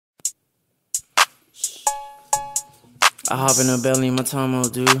I hop in the belly, my time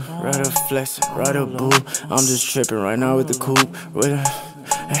out, dude. Right up flexing, right up boo. I'm just tripping right now with the coupe.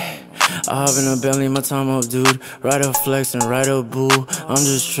 I hop in the belly, my time up, dude. Right up flexing, right up boo. I'm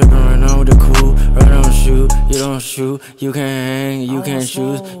just tripping right now with the coupe. Right on shoot, you don't shoot. You can't hang, you can't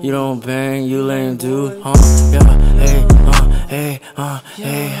choose. You don't bang, you lame dude. Yeah, hey, hey,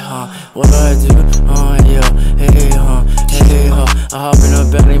 hey, what do I do? Yeah, hey, hey, I hop in the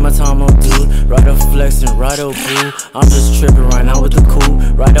belly, my time up, dude. Right up flexing, right up boo. I'm just tripping right now with the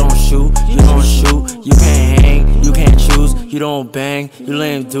coupe. Right on shoot, you don't shoot. You can't hang, you can't choose. You don't bang, you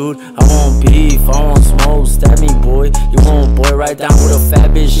lame dude. I want beef, I want smoke, stab me boy. You want boy right down with a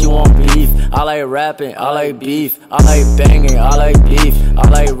fat bitch, you want beef. I like rapping, I like beef. I like banging, I like beef. I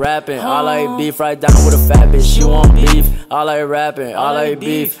like rapping, I like beef. Right down with a fat bitch, you want beef. I like rapping, I like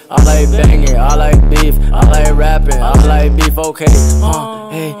beef. I like banging, I like beef. I like rapping, I like beef. Okay,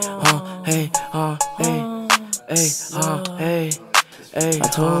 hey, hey, hey, hey, hey. I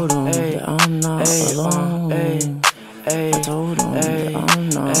told him that I'm not alone. I told him that I'm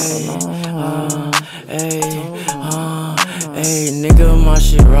not alone. Hey, nigga, my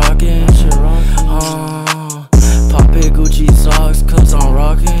shit rockin'. Pop it Gucci socks, cause I'm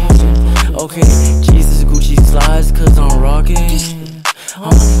rockin'. Okay, Jesus Gucci slides, cause I'm rockin'.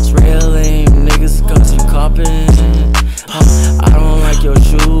 It's real lame niggas, cause you coppin'. I don't like your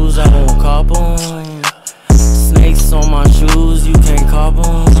shoes, I won't cop 'em. Snakes on my shoes, you can't cop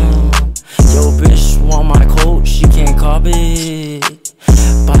 'em. Yo, bitch want my coat, she can't cop it.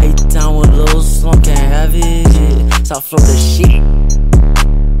 Bite down with Lil Slump, can't have it. South Florida shit.